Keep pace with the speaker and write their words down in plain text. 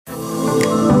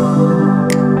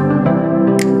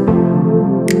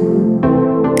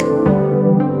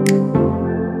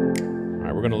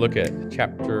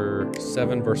chapter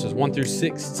 7, verses 1 through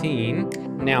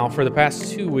 16. Now, for the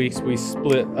past 2 weeks, we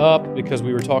split up because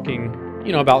we were talking,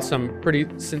 about some pretty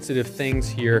sensitive things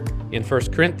here in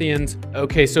 1 Corinthians.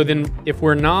 Okay, so then if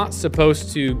we're not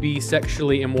supposed to be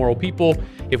sexually immoral people,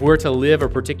 if we're to live a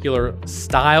particular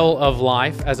style of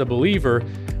life as a believer,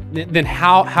 then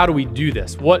how do we do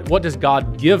this? What does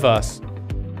God give us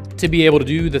to be able to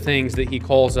do the things that He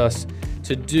calls us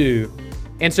to do?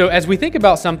 And so as we think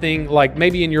about something like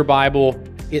maybe in your Bible,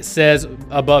 it says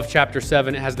above chapter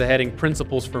 7, it has the heading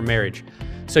Principles for Marriage.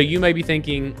 So you may be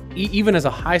thinking, even as a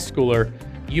high schooler,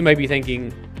 you may be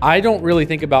thinking, I don't really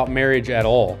think about marriage at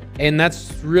all. And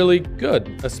that's really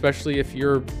good, especially if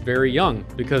you're very young,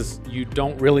 because you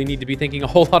don't really need to be thinking a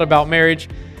whole lot about marriage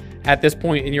at this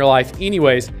point in your life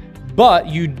anyways. But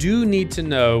you do need to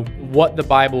know what the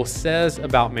Bible says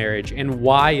about marriage and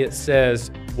why it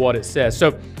says what it says.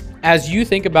 So as you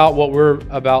think about what we're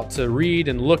about to read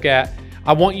and look at,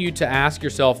 I want you to ask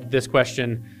yourself this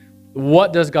question: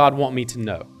 what does God want me to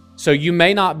know? So you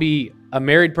may not be a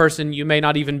married person, you may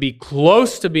not even be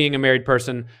close to being a married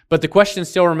person, but the question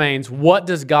still remains, what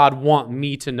does God want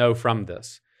me to know from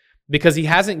this? Because He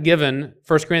hasn't given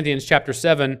 1 Corinthians chapter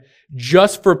 7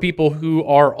 just for people who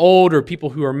are old or people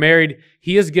who are married.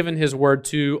 He has given His word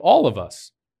to all of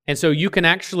us. And so you can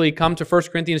actually come to 1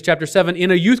 Corinthians chapter 7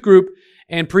 in a youth group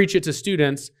and preach it to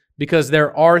students, because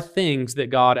there are things that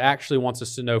God actually wants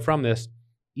us to know from this,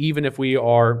 even if we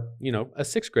are, a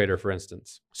sixth grader, for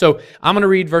instance. So I'm going to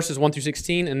read verses 1 through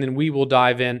 16, and then we will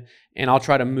dive in, and I'll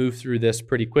try to move through this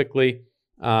pretty quickly.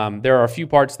 There are a few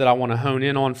parts that I want to hone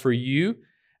in on for you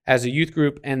as a youth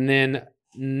group, and then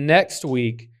next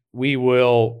week we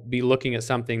will be looking at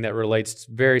something that relates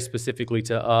very specifically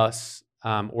to us,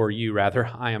 or you rather.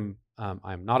 I'm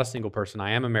not a single person.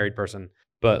 I am a married person,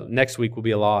 but next week will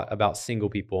be a lot about single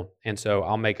people, and so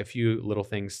I'll make a few little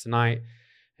things tonight,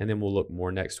 and then we'll look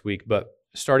more next week. But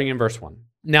starting in verse 1.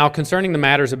 Now, concerning the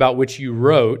matters about which you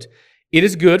wrote, it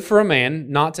is good for a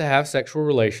man not to have sexual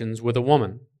relations with a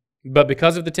woman. But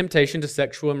because of the temptation to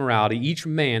sexual immorality, each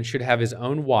man should have his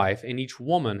own wife, and each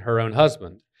woman her own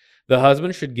husband. The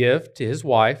husband should give to his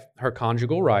wife her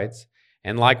conjugal rights,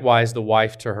 and likewise the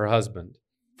wife to her husband.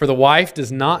 For the wife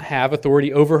does not have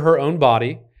authority over her own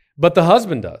body, but the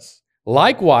husband does.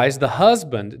 Likewise, the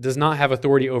husband does not have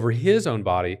authority over his own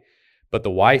body, but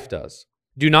the wife does.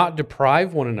 Do not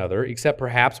deprive one another, except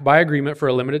perhaps by agreement for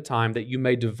a limited time, that you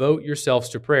may devote yourselves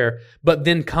to prayer, but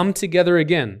then come together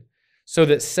again, so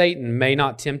that Satan may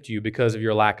not tempt you because of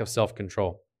your lack of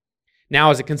self-control. Now,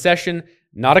 as a concession,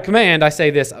 not a command, I say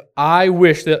this: I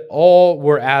wish that all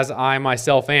were as I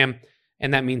myself am,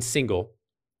 and that means single.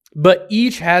 But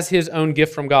each has his own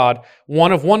gift from God,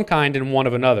 one of one kind and one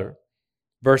of another.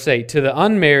 Verse 8, to the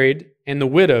unmarried and the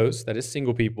widows, that is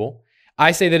single people,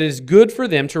 I say that it is good for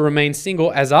them to remain single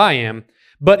as I am,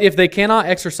 but if they cannot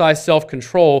exercise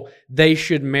self-control, they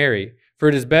should marry, for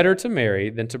it is better to marry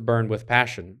than to burn with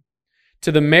passion.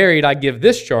 To the married I give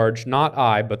this charge, not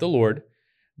I, but the Lord: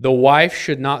 the wife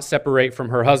should not separate from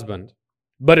her husband.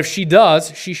 But if she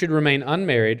does, she should remain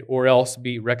unmarried, or else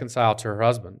be reconciled to her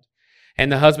husband.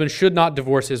 And the husband should not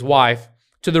divorce his wife.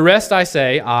 To the rest I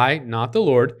say, I, not the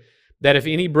Lord, that if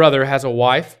any brother has a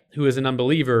wife who is an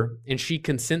unbeliever, and she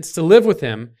consents to live with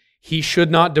him, he should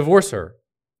not divorce her.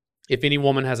 If any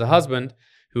woman has a husband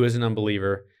who is an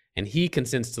unbeliever, and he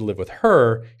consents to live with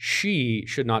her, she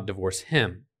should not divorce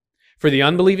him. For the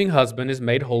unbelieving husband is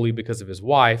made holy because of his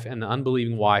wife, and the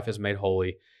unbelieving wife is made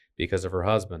holy because of her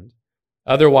husband.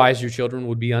 Otherwise your children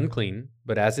would be unclean,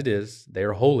 but as it is, they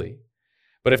are holy.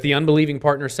 But if the unbelieving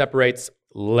partner separates,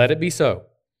 let it be so.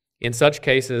 In such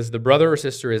cases, the brother or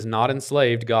sister is not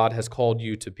enslaved. God has called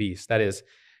you to peace. That is,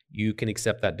 you can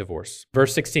accept that divorce.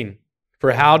 Verse 16,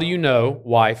 for how do you know,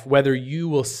 wife, whether you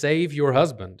will save your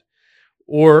husband?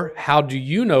 Or how do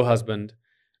you know, husband,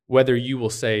 whether you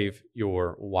will save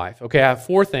your wife? Okay, I have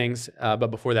 4 things, but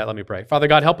before that, let me pray. Father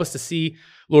God, help us to see,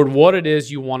 Lord, what it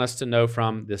is you want us to know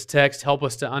from this text. Help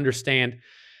us to understand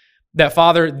that,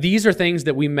 Father, these are things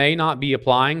that we may not be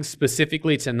applying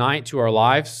specifically tonight to our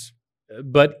lives,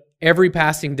 but every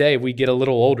passing day we get a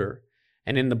little older,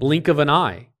 and in the blink of an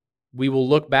eye, we will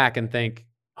look back and think,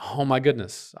 oh my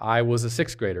goodness, I was a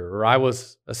sixth grader, or I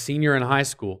was a senior in high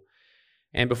school.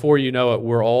 And before you know it,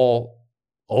 we're all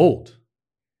old.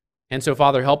 And so,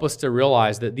 Father, help us to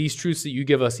realize that these truths that you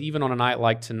give us, even on a night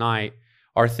like tonight,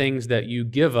 are things that you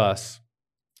give us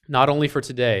not only for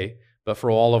today, but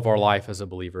for all of our life as a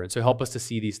believer. And so help us to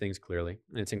see these things clearly.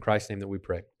 And it's in Christ's name that we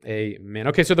pray. Amen.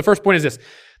 Okay, so the first point is this: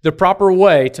 the proper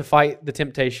way to fight the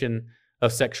temptation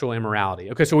of sexual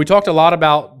immorality. Okay, so we talked a lot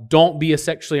about don't be a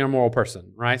sexually immoral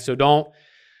person, right? So don't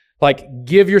Like,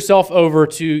 give yourself over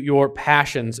to your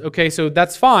passions. Okay, so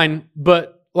that's fine,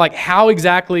 but like, how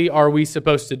exactly are we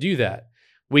supposed to do that?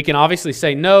 We can obviously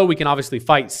say no, we can obviously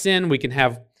fight sin, we can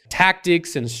have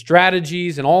tactics and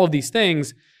strategies and all of these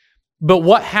things, but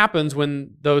what happens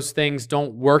when those things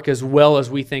don't work as well as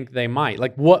we think they might?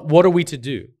 Like, what are we to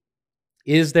do?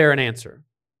 Is there an answer?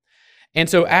 And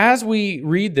so as we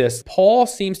read this, Paul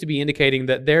seems to be indicating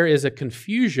that there is a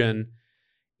confusion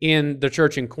in the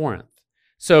church in Corinth.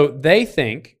 So they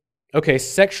think, okay,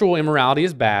 sexual immorality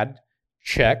is bad.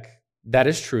 Check. That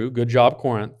is true. Good job,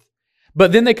 Corinth.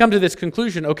 But then they come to this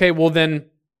conclusion, okay, well then,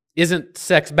 isn't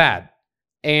sex bad?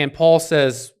 And Paul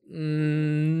says,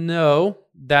 no,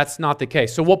 that's not the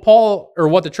case. So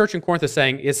what the church in Corinth is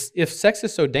saying is, if sex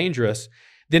is so dangerous,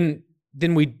 then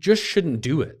we just shouldn't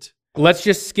do it. Let's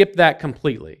just skip that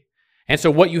completely. And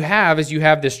so what you have is you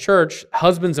have this church,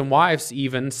 husbands and wives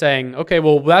even, saying, okay,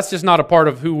 well, that's just not a part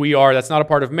of who we are. That's not a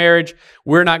part of marriage.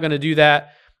 We're not going to do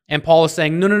that. And Paul is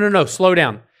saying, no, slow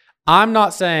down. I'm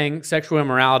not saying sexual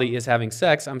immorality is having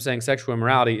sex. I'm saying sexual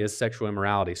immorality is sexual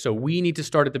immorality. So we need to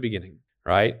start at the beginning,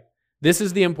 right? This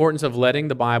is the importance of letting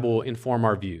the Bible inform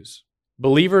our views.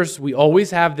 Believers, we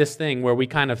always have this thing where we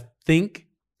kind of think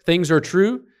things are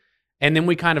true, and then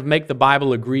we kind of make the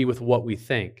Bible agree with what we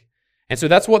think. And so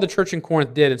that's what the church in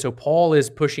Corinth did. And so Paul is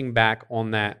pushing back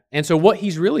on that. And so what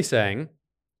he's really saying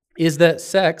is that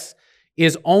sex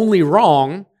is only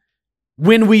wrong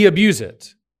when we abuse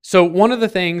it. So one of the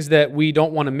things that we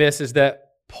don't want to miss is that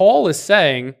Paul is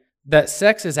saying that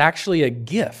sex is actually a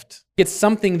gift. It's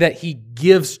something that he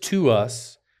gives to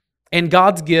us, and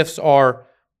God's gifts are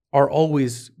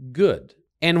always good.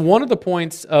 And one of the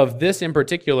points of this in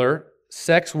particular,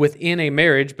 sex within a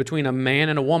marriage between a man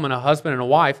and a woman, a husband and a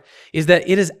wife, is that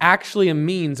it is actually a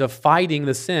means of fighting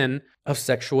the sin of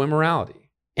sexual immorality.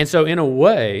 And so in a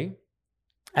way,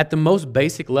 at the most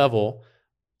basic level,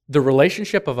 the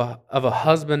relationship of a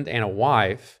husband and a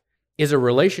wife is a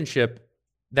relationship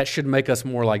that should make us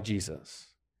more like Jesus.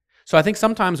 So I think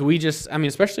sometimes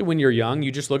especially when you're young,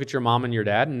 you just look at your mom and your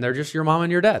dad, and they're just your mom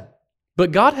and your dad.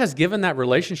 But God has given that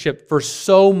relationship for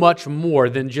so much more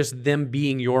than just them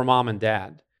being your mom and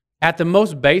dad. At the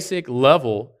most basic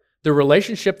level, the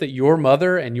relationship that your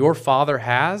mother and your father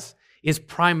has is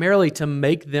primarily to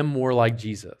make them more like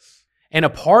Jesus. And a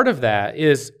part of that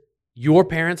is your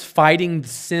parents fighting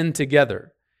sin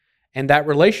together. And that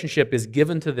relationship is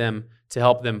given to them to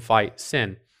help them fight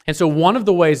sin. And so one of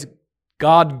the ways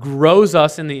God grows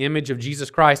us in the image of Jesus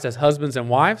Christ as husbands and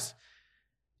wives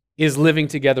is living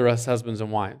together as husbands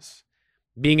and wives.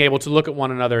 Being able to look at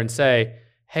one another and say,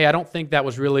 hey, I don't think that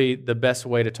was really the best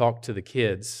way to talk to the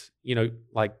kids.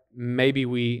 Like maybe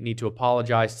we need to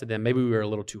apologize to them. Maybe we were a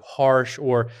little too harsh,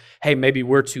 or hey, maybe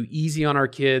we're too easy on our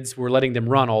kids. We're letting them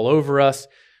run all over us.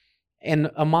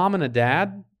 And a mom and a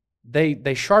dad,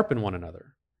 they sharpen one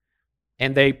another.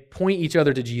 And they point each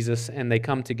other to Jesus, and they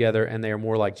come together, and they are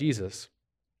more like Jesus.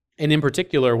 And in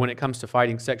particular, when it comes to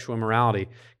fighting sexual immorality,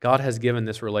 God has given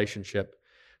this relationship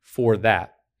for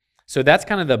that. So that's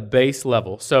kind of the base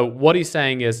level. So what he's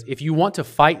saying is, if you want to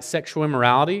fight sexual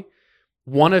immorality,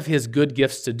 one of his good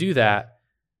gifts to do that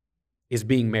is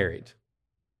being married.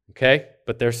 Okay?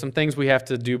 But there's some things we have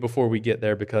to do before we get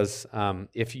there, because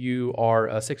if you are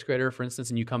a sixth grader, for instance,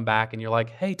 and you come back and you're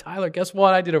like, hey, Tyler, guess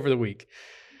what I did over the week?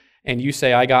 And you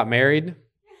say, I got married,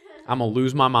 I'm going to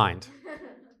lose my mind.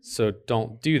 So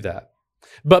don't do that.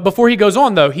 But before he goes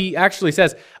on, though, he actually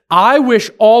says, I wish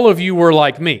all of you were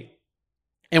like me.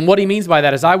 And what he means by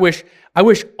that is, I wish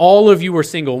all of you were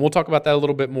single. And we'll talk about that a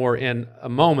little bit more in a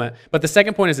moment. But the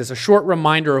second point is this, a short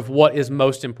reminder of what is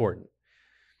most important.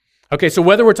 Okay, so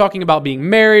whether we're talking about being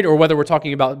married, or whether we're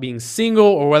talking about being single,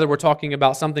 or whether we're talking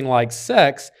about something like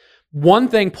sex, one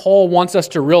thing Paul wants us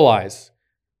to realize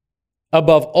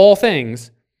above all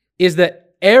things is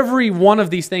that every one of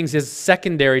these things is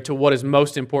secondary to what is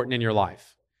most important in your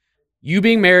life. You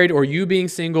being married, or you being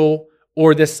single,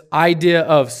 or this idea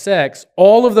of sex,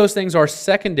 all of those things are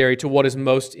secondary to what is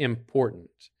most important.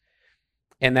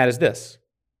 And that is this: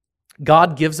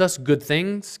 God gives us good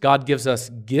things. God gives us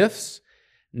gifts,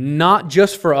 not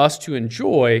just for us to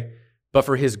enjoy, but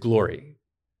for His glory.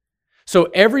 So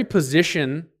every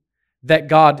position that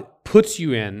God puts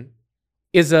you in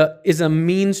is a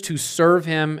means to serve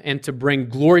Him and to bring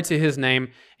glory to His name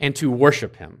and to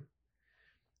worship Him.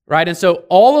 Right? And so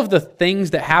all of the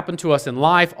things that happen to us in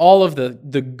life, all of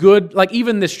the good, like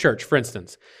even this church, for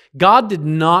instance, God did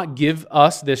not give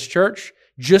us this church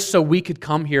just so we could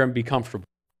come here and be comfortable.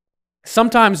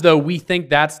 Sometimes, though, we think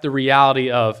that's the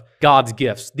reality of God's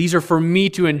gifts. These are for me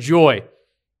to enjoy.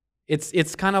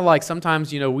 It's kind of like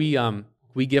sometimes,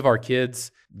 we give our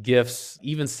kids gifts,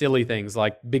 even silly things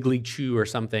like Big League Chew or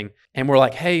something. And we're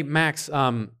like, hey, Max,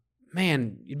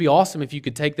 man, it'd be awesome if you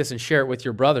could take this and share it with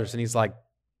your brothers. And he's like,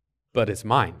 but it's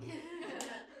mine.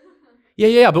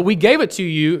 Yeah, but we gave it to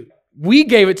you. We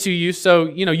gave it to you so,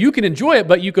 you can enjoy it,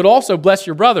 but you could also bless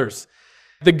your brothers.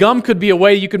 The gum could be a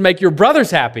way you could make your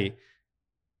brothers happy.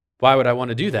 Why would I want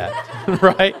to do that,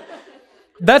 right?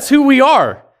 That's who we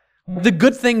are. The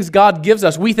good things God gives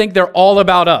us, we think they're all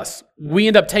about us. We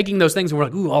end up taking those things and we're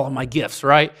like, ooh, all of my gifts,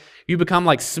 right? You become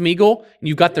like Smeagol, and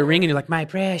you've got the ring, and you're like, my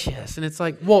precious. And it's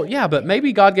like, well, yeah, but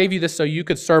maybe God gave you this so you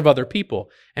could serve other people.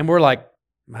 And we're like,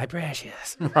 my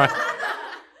precious, right?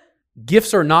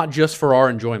 Gifts are not just for our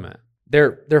enjoyment.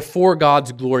 They're for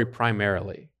God's glory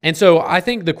primarily. And so I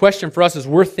think the question for us as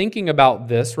we're thinking about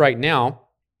this right now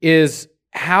is,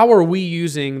 how are we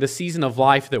using the season of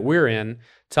life that we're in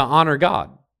to honor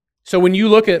God? So when you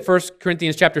look at 1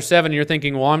 Corinthians chapter 7, and you're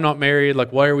thinking, well, I'm not married,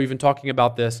 like, why are we even talking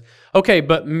about this? Okay,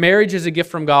 but marriage is a gift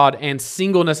from God, and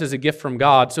singleness is a gift from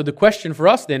God. So the question for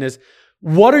us then is,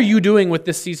 what are you doing with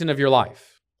this season of your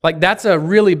life? Like, that's a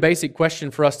really basic question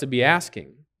for us to be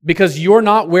asking. Because you're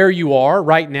not where you are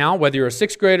right now, whether you're a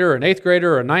 6th grader, or an 8th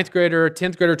grader, or a 9th grader,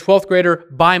 10th grader, 12th grader,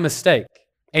 by mistake.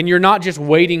 And you're not just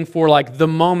waiting for like the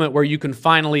moment where you can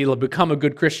finally become a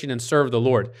good Christian and serve the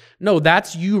Lord. No,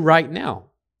 that's you right now.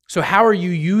 So how are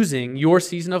you using your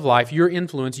season of life, your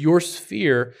influence, your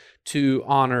sphere to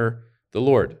honor the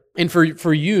Lord? And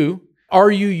for you,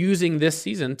 are you using this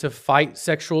season to fight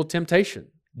sexual temptation?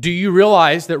 Do you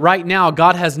realize that right now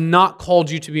God has not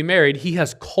called you to be married? He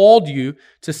has called you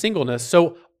to singleness.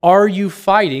 So are you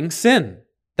fighting sin?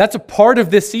 That's a part of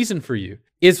this season for you,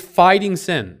 is fighting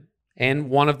sin. And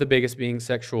one of the biggest being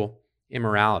sexual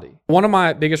immorality. One of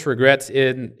my biggest regrets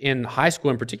in high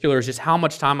school in particular is just how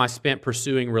much time I spent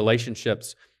pursuing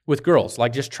relationships with girls,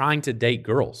 like just trying to date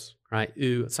girls, right?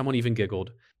 Ooh, someone even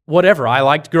giggled. Whatever, I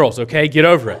liked girls, okay? Get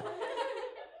over it.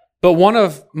 But one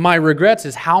of my regrets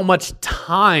is how much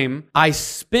time I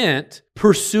spent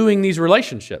pursuing these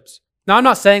relationships. Now, I'm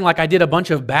not saying like I did a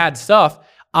bunch of bad stuff.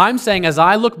 I'm saying as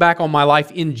I look back on my life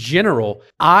in general,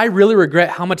 I really regret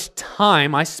how much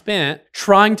time I spent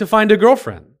trying to find a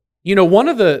girlfriend. One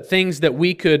of the things that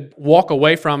we could walk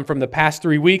away from the past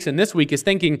 3 weeks and this week is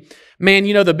thinking, man,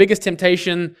 the biggest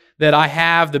temptation that I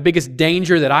have, the biggest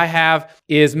danger that I have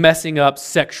is messing up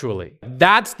sexually.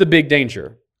 That's the big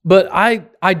danger. But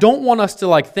I don't want us to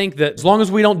like think that as long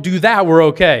as we don't do that, we're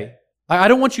okay. I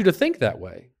don't want you to think that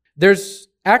way. There's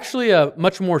actually a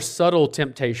much more subtle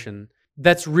temptation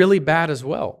that's really bad as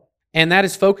well. And that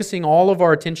is focusing all of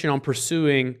our attention on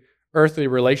pursuing earthly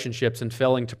relationships and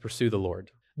failing to pursue the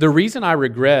Lord. The reason I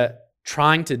regret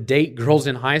trying to date girls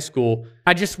in high school,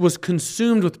 I just was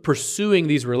consumed with pursuing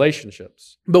these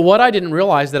relationships. But what I didn't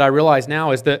realize that I realize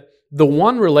now is that the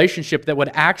one relationship that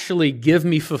would actually give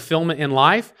me fulfillment in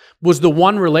life was the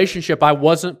one relationship I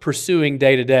wasn't pursuing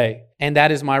day to day. And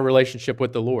that is my relationship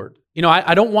with the Lord.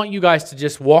 I don't want you guys to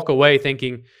just walk away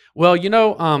thinking, well,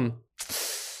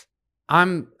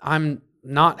 I'm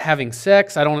not having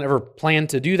sex. I don't ever plan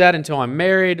to do that until I'm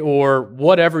married, or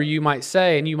whatever you might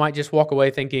say. And you might just walk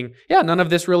away thinking, yeah, none of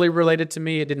this really related to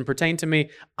me. It didn't pertain to me.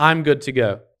 I'm good to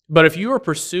go. But if you are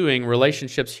pursuing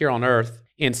relationships here on earth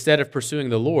instead of pursuing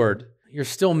the Lord, you're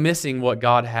still missing what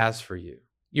God has for you.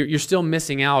 You're still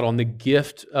missing out on the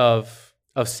gift of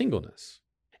singleness.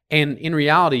 And in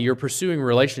reality, you're pursuing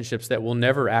relationships that will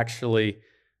never actually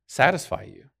satisfy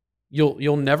you.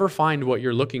 You'll never find what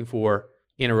you're looking for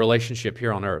in a relationship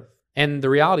here on earth. And the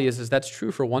reality is that's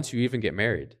true for once you even get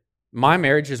married. My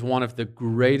marriage is one of the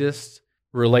greatest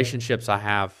relationships I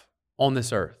have on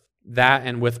this earth. That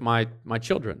and with my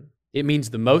children. It means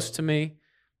the most to me.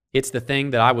 It's the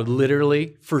thing that I would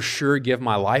literally, for sure, give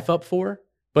my life up for,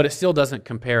 but it still doesn't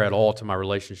compare at all to my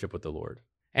relationship with the Lord.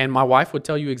 And my wife would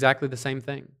tell you exactly the same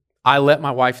thing. I let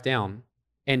my wife down,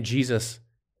 and Jesus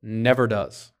never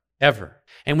does. Ever.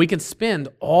 And we can spend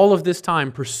all of this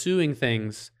time pursuing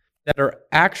things that are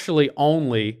actually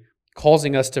only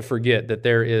causing us to forget that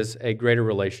there is a greater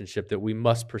relationship that we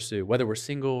must pursue, whether we're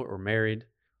single or married,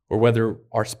 or whether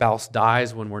our spouse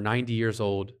dies when we're 90 years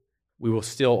old, we will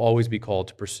still always be called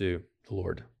to pursue the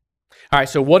Lord. All right,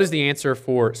 so what is the answer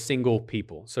for single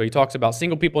people? So he talks about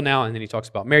single people now, and then he talks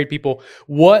about married people.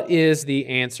 What is the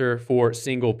answer for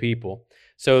single people?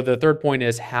 So the third point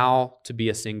is how to be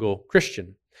a single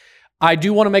Christian. I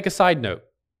do want to make a side note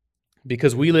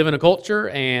because we live in a culture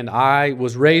and I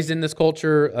was raised in this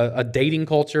culture, a dating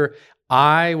culture.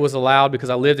 I was allowed,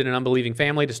 because I lived in an unbelieving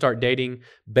family, to start dating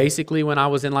basically when I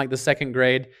was in like the 2nd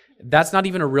grade. That's not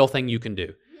even a real thing you can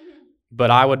do. But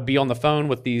I would be on the phone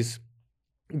with these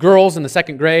girls in the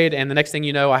second grade, and the next thing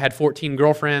you know, I had 14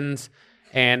 girlfriends,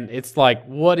 and it's like,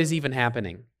 what is even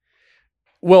happening?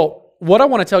 Well, what I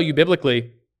want to tell you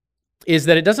biblically is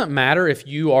that it doesn't matter if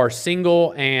you are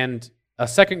single and a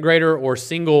second grader or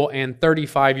single and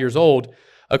 35 years old.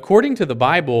 According to the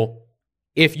Bible,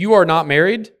 if you are not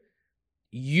married,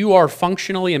 you are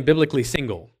functionally and biblically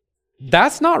single.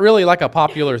 That's not really like a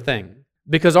popular thing,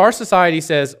 because our society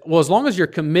says, well, as long as you're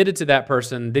committed to that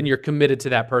person, then you're committed to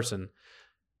that person.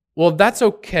 Well, that's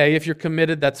okay. If you're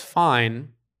committed, that's fine.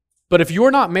 But if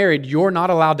you're not married, you're not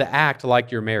allowed to act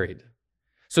like you're married.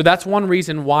 So that's one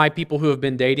reason why people who have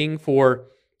been dating for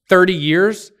 30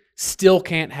 years still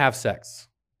can't have sex.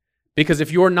 Because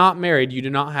if you're not married, you do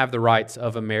not have the rights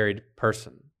of a married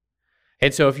person.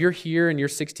 And so if you're here and you're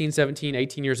 16, 17,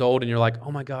 18 years old and you're like,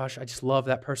 oh my gosh, I just love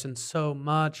that person so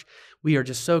much. We are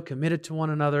just so committed to one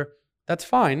another. That's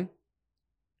fine.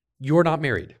 You're not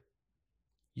married.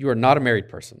 You are not a married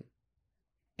person.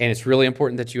 And it's really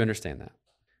important that you understand that.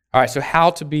 All right, so how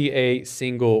to be a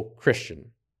single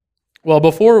Christian? Well,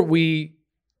 before we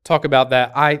talk about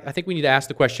that, I think we need to ask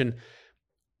the question,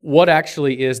 what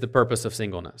actually is the purpose of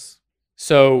singleness?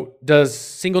 So does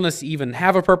singleness even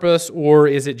have a purpose, or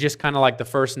is it just kind of like the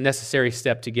first necessary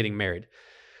step to getting married?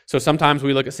 So sometimes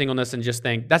we look at singleness and just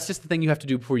think, that's just the thing you have to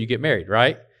do before you get married,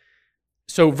 right?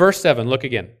 So verse 7, look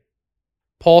again.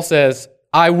 Paul says,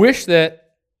 I wish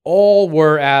that all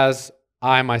were as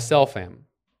I myself am.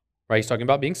 Right? He's talking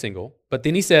about being single. But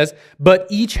then he says, but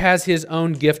each has his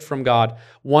own gift from God,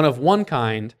 one of one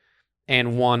kind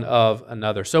and one of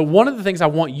another. So one of the things I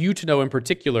want you to know in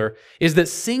particular is that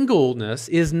singleness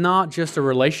is not just a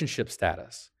relationship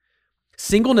status.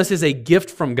 Singleness is a gift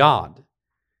from God.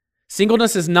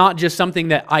 Singleness is not just something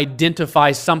that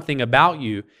identifies something about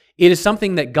you. It is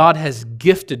something that God has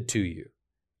gifted to you.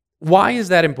 Why is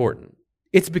that important?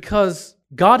 It's because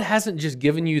God hasn't just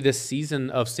given you this season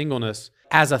of singleness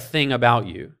as a thing about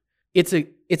you. It's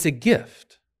a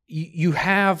gift. You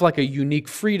have like a unique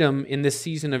freedom in this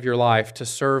season of your life to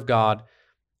serve God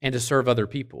and to serve other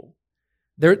people.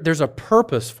 There's a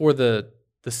purpose for the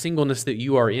singleness that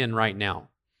you are in right now.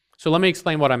 So let me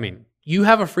explain what I mean. You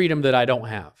have a freedom that I don't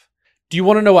have. Do you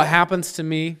want to know what happens to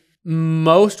me?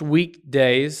 Most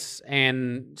weekdays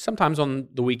and sometimes on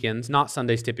the weekends, not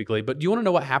Sundays typically, but do you want to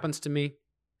know what happens to me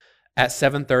at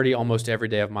 7:30 almost every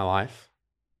day of my life?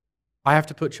 I have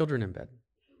to put children in bed.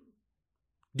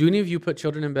 Do any of you put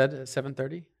children in bed at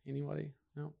 7:30? Anybody?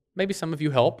 No? Maybe some of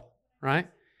you help, right?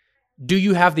 Do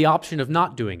you have the option of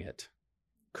not doing it?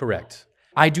 Correct.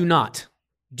 I do not.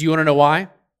 Do you want to know why?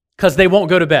 Because they won't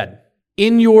go to bed.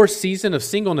 In your season of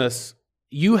singleness,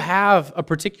 you have a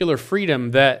particular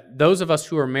freedom that those of us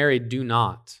who are married do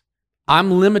not.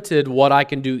 I'm limited what I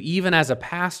can do even as a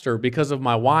pastor because of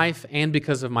my wife and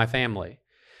because of my family.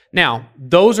 Now,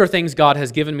 those are things God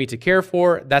has given me to care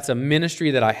for. That's a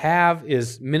ministry that I have,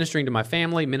 is ministering to my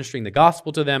family, ministering the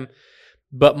gospel to them.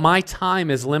 But my time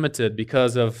is limited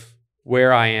because of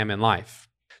where I am in life.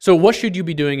 So what should you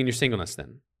be doing in your singleness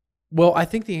then? Well, I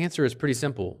think the answer is pretty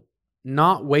simple.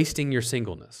 Not wasting your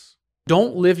singleness.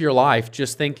 Don't live your life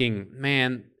just thinking,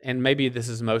 man, and maybe this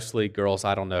is mostly girls,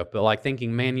 I don't know, but like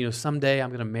thinking, man, someday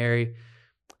I'm going to marry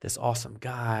this awesome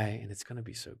guy, and it's going to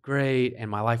be so great,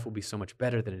 and my life will be so much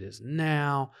better than it is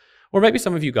now. Or maybe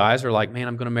some of you guys are like, man,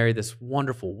 I'm going to marry this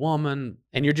wonderful woman,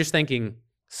 and you're just thinking,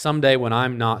 someday when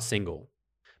I'm not single.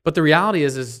 But the reality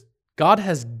is God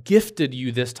has gifted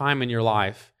you this time in your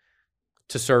life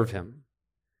to serve Him.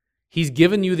 He's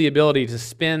given you the ability to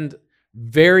spend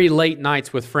very late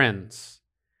nights with friends.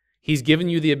 He's given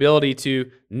you the ability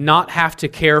to not have to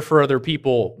care for other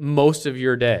people most of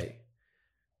your day.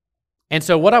 And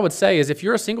so what I would say is if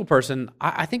you're a single person,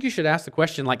 I think you should ask the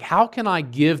question, like, how can I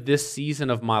give this season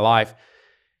of my life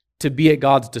to be at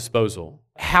God's disposal?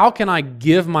 How can I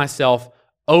give myself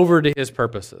over to His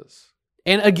purposes?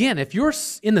 And again, if you're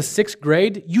in the 6th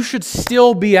grade, you should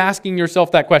still be asking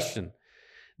yourself that question.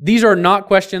 These are not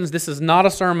questions. This is not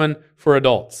a sermon for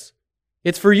adults.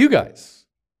 It's for you guys.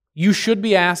 You should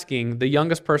be asking the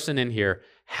youngest person in here,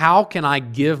 how can I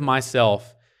give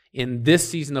myself in this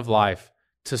season of life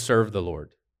to serve the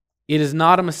Lord? It is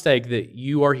not a mistake that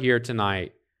you are here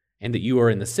tonight and that you are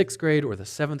in the 6th grade or the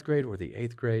 7th grade or the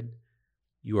 8th grade.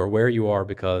 You are where you are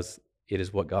because it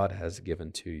is what God has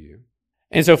given to you.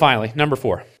 And so finally, number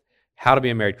 4, how to be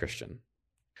a married Christian.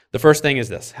 The first thing is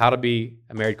this, how to be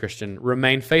a married Christian.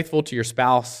 Remain faithful to your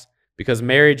spouse because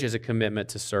marriage is a commitment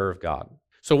to serve God.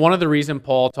 So one of the reasons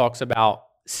Paul talks about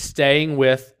staying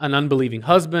with an unbelieving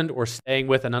husband or staying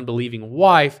with an unbelieving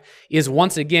wife is,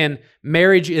 once again,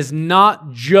 marriage is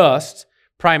not just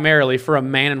primarily for a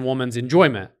man and woman's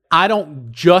enjoyment. I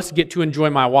don't just get to enjoy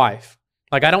my wife.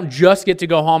 Like, I don't just get to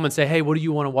go home and say, hey, what do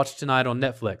you want to watch tonight on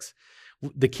Netflix?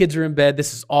 The kids are in bed.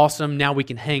 This is awesome. Now we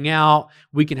can hang out.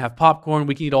 We can have popcorn.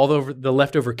 We can eat all the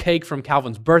leftover cake from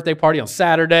Calvin's birthday party on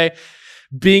Saturday.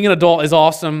 Being an adult is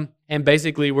awesome. And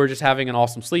basically, we're just having an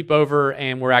awesome sleepover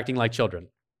and we're acting like children.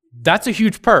 That's a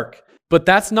huge perk. But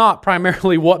that's not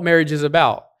primarily what marriage is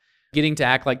about. Getting to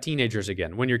act like teenagers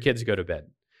again when your kids go to bed.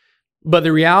 But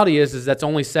the reality is that's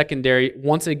only secondary,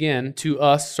 once again, to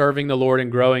us serving the Lord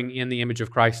and growing in the image of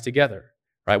Christ together.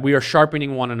 Right? We are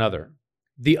sharpening one another.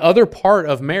 The other part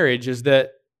of marriage is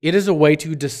that it is a way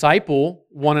to disciple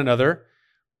one another,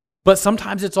 but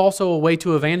sometimes it's also a way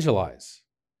to evangelize.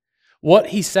 What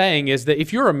he's saying is that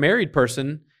if you're a married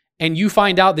person and you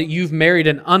find out that you've married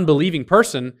an unbelieving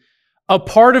person, a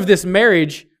part of this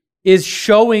marriage is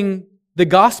showing the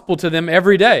gospel to them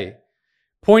every day,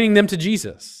 pointing them to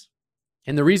Jesus.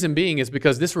 And the reason being is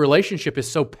because this relationship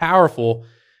is so powerful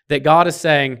that God is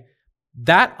saying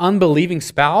that unbelieving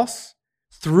spouse,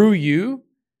 through you,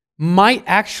 might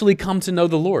actually come to know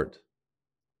the Lord.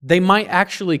 They might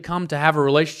actually come to have a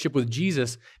relationship with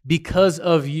Jesus because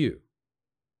of you.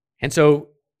 And so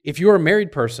if you're a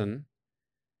married person,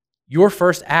 your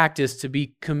first act is to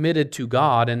be committed to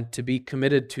God and to be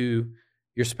committed to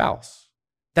your spouse.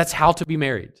 That's how to be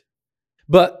married.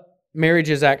 But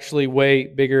marriage is actually way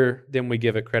bigger than we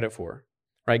give it credit for.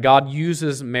 Right? God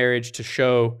uses marriage to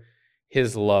show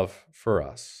His love for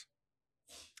us.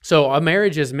 So a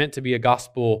marriage is meant to be a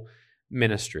gospel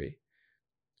ministry.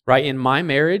 Right? In my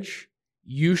marriage,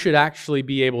 you should actually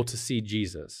be able to see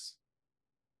Jesus.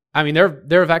 I mean,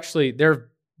 there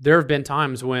have been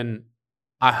times when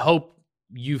I hope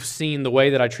you've seen the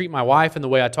way that I treat my wife and the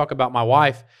way I talk about my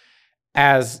wife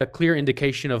as a clear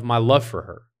indication of my love for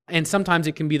her. And sometimes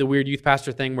it can be the weird youth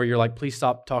pastor thing where you're like, please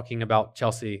stop talking about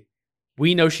Chelsea.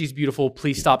 We know she's beautiful.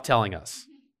 Please stop telling us.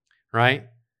 Right?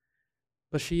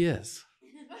 But she is.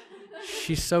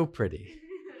 She's so pretty.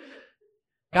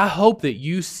 I hope that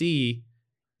you see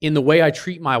in the way I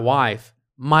treat my wife,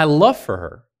 my love for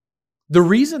her. The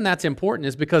reason that's important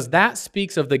is because that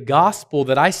speaks of the gospel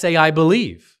that I say I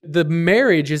believe. The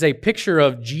marriage is a picture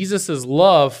of Jesus'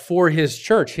 love for His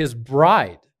church, His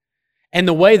bride. And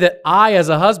the way that I, as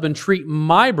a husband, treat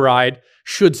my bride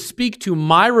should speak to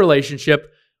my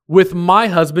relationship with my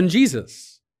husband,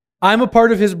 Jesus. I'm a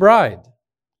part of His bride.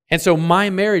 And so my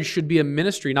marriage should be a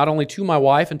ministry not only to my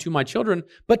wife and to my children,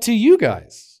 but to you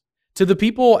guys, to the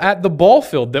people at the ball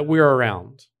field that we're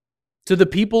around, to the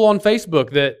people on Facebook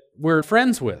that we're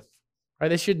friends with. Right?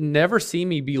 They should never see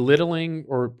me belittling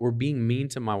or being mean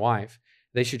to my wife.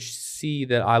 They should see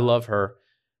that I love her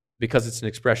because it's an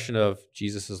expression of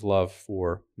Jesus' love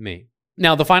for me.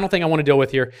 Now, the final thing I want to deal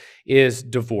with here is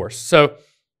divorce. So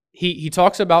he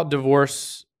talks about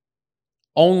divorce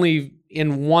only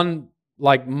in one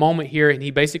moment here, and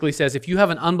he basically says, if you have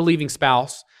an unbelieving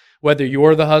spouse, whether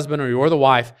you're the husband or you're the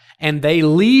wife, and they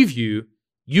leave you,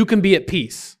 you can be at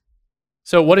peace.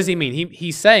 So what does he mean?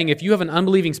 He's saying if you have an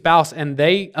unbelieving spouse and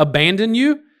they abandon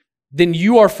you, then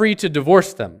you are free to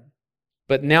divorce them.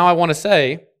 But now I want to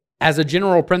say, as a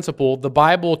general principle, the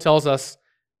Bible tells us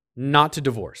not to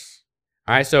divorce.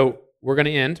 All right, so we're going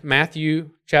to end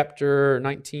Matthew chapter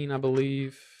 19, I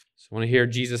believe. So I want to hear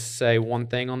Jesus say one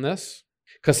thing on this.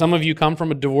 Because some of you come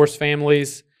from divorced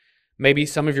families. Maybe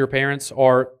some of your parents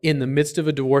are in the midst of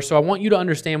a divorce. So I want you to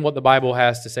understand what the Bible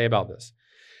has to say about this.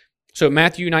 So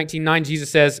Matthew 19:9, Jesus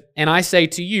says, and I say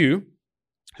to you,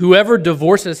 whoever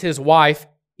divorces his wife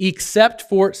except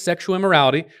for sexual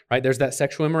immorality, right? There's that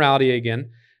sexual immorality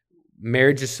again.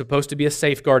 Marriage is supposed to be a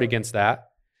safeguard against that.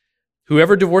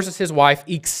 Whoever divorces his wife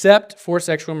except for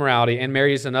sexual immorality and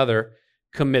marries another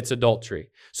commits adultery.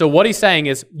 So what he's saying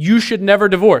is you should never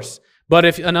divorce. But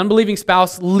if an unbelieving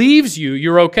spouse leaves you,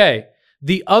 you're okay.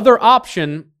 The other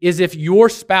option is if your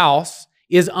spouse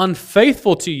is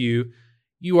unfaithful to you,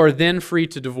 you are then free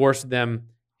to divorce them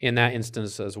in that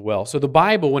instance as well. So the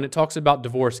Bible, when it talks about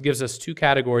divorce, gives us two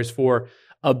categories for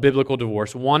a biblical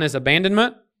divorce. One is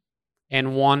abandonment,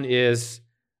 and one is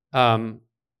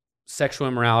sexual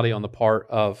immorality on the part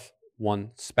of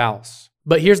one spouse.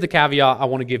 But here's the caveat I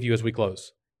want to give you as we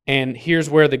close. And here's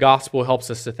where the gospel helps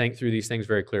us to think through these things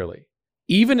very clearly.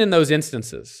 Even in those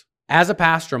instances, as a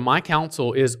pastor, my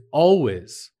counsel is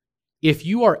always, if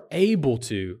you are able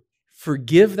to,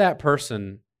 forgive that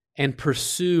person and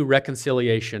pursue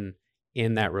reconciliation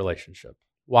in that relationship.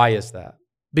 Why is that?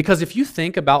 Because if you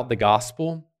think about the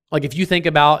gospel, if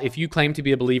you claim to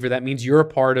be a believer, that means you're a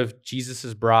part of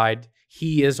Jesus' bride.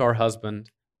 He is our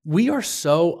husband. We are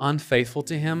so unfaithful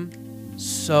to Him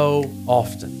so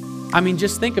often. I mean,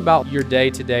 just think about your day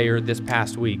today or this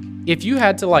past week. If you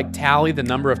had to like tally the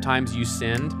number of times you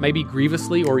sinned, maybe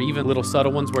grievously or even little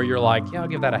subtle ones where you're like, yeah, I'll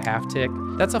give that a half tick.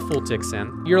 That's a full tick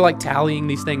sin. You're like tallying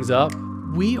these things up.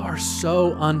 We are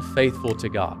so unfaithful to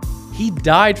God. He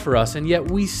died for us, and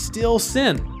yet we still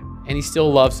sin, and he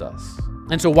still loves us.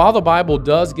 And so while the Bible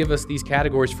does give us these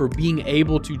categories for being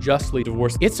able to justly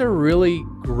divorce, it's a really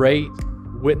great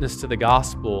witness to the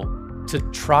gospel to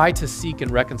try to seek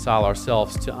and reconcile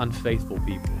ourselves to unfaithful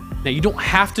people. Now, you don't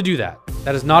have to do that.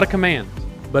 That is not a command,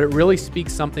 but it really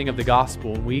speaks something of the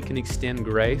gospel, and we can extend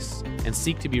grace and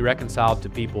seek to be reconciled to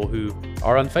people who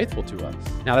are unfaithful to us.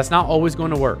 Now, that's not always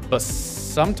going to work, but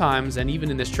sometimes, and even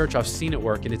in this church, I've seen it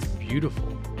work, and it's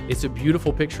beautiful. It's a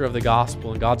beautiful picture of the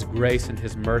gospel and God's grace and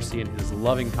his mercy and his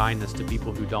loving kindness to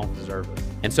people who don't deserve it.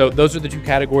 And so those are the two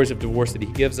categories of divorce that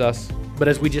he gives us. But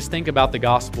as we just think about the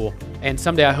gospel, and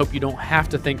someday I hope you don't have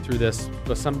to think through this,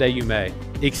 but someday you may,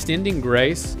 extending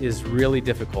grace is really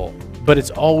difficult, but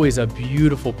it's always a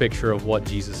beautiful picture of what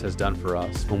Jesus has done for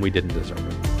us when we didn't deserve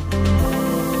it.